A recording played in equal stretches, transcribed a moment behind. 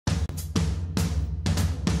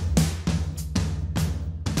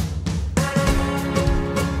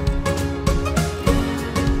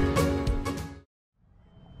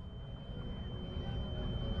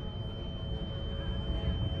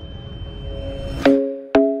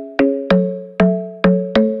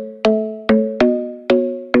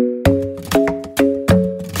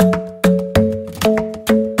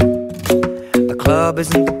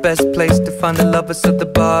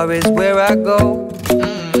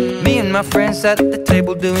my friends sat at the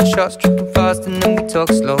table doing shots, tripping fast, and then we talk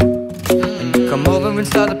slow. And you come over and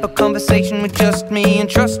start up a conversation with just me, and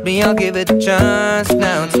trust me, I'll give it a chance.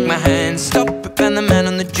 Now take my hand, stop it, and the man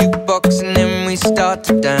on the jukebox, and then we start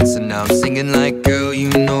to dance. And now I'm singing like, girl, you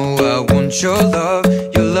know I want your love.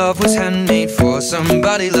 Your love was handmade for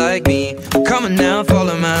somebody like me. Come on now,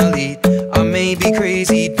 follow my lead. I may be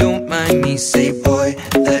crazy, don't mind me. Say, boy,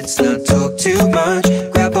 let's not talk too much.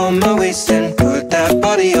 Grab on my waist and put that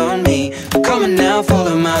body on me. Come on now,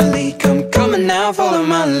 follow my lead. Come on now, follow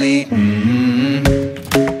my lead.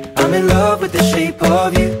 I'm in love with the shape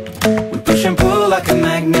of you. We push and pull like a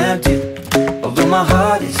magnet do. Although my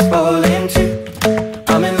heart is falling too.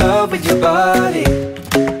 I'm in love with your body.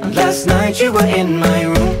 And last night you were in my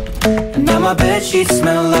room, and now my bedsheets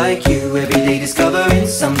smell like you. Every day discovering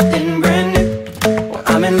something brand new. Well,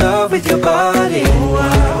 I'm in love with your body.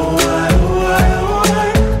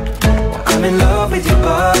 I'm in love with your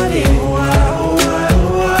body.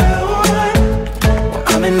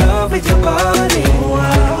 I'm in love with your body.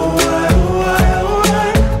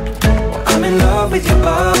 I'm in love with your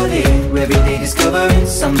body. Every day discovering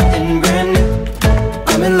something brand new.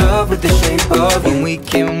 I'm in love with the shape of you. When we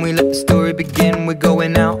came, we let the story begin. We're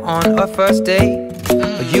going out on our first date.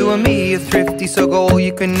 You and me are thrifty, so go all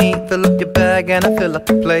you can eat. Fill up your bag and I fill up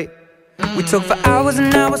the plate. We talk for hours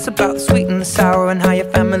and hours about the sweet and the sour, and how your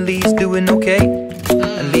family's doing okay.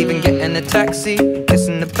 And leaving, getting a taxi,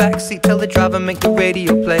 kissing the backseat, tell the driver make the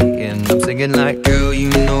radio play. And I'm singing like, girl, you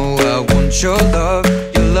know I want your love.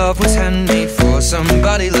 Your love was handmade for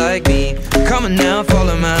somebody like me. Come on now,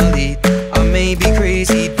 follow my lead. I may be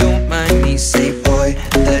crazy, don't mind me. Say, boy,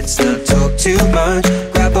 let's not talk too much.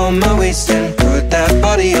 Grab on my waist and put that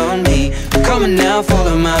body on me. Come on now,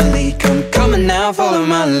 follow my lead. Come on now, follow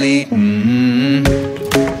my lead. I'm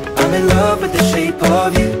in love with the shape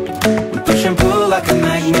of you. We push and pull like a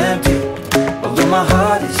magnet do. Although my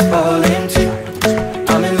heart is falling too.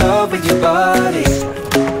 I'm in love with your body.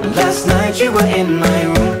 Last night you were in my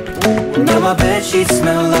room, and now my bedsheets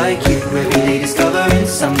smell like you.